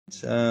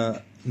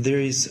there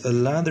is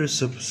another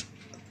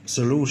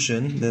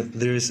solution, that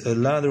there is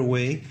another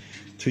way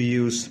to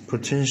use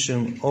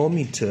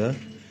potentiometer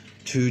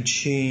to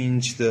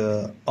change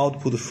the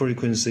output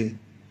frequency,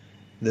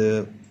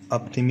 the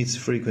up-limit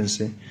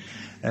frequency.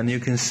 And you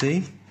can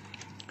see,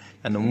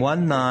 and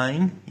one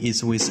line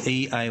is with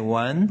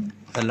AI1,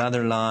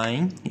 another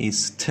line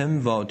is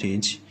 10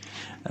 voltage,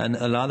 and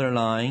another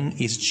line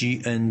is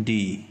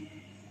GND.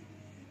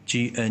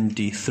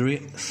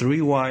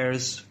 Three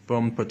wires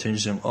from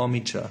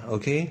potentiometer.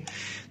 Okay,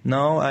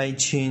 now I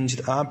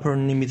changed upper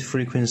limit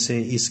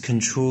frequency is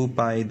controlled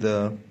by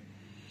the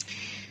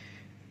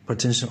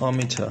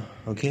potentiometer.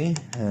 Okay,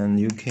 and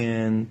you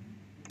can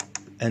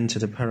enter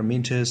the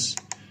parameters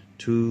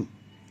to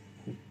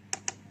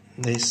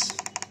this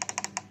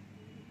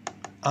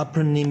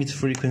upper limit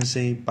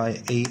frequency by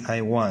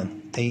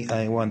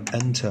AI1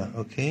 enter.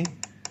 Okay,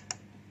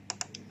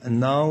 and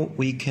now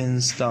we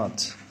can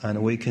start,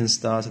 and we can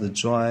start the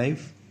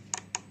drive.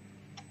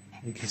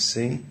 You can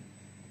see.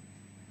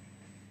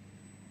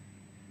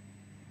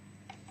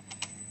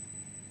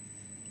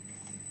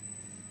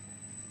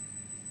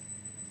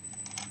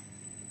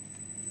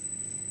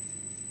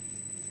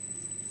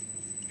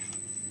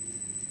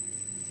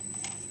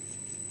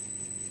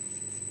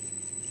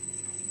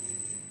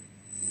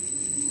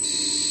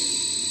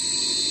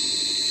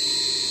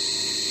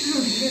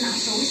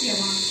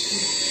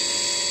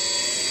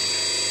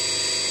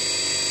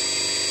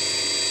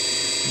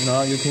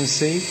 Now you can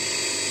see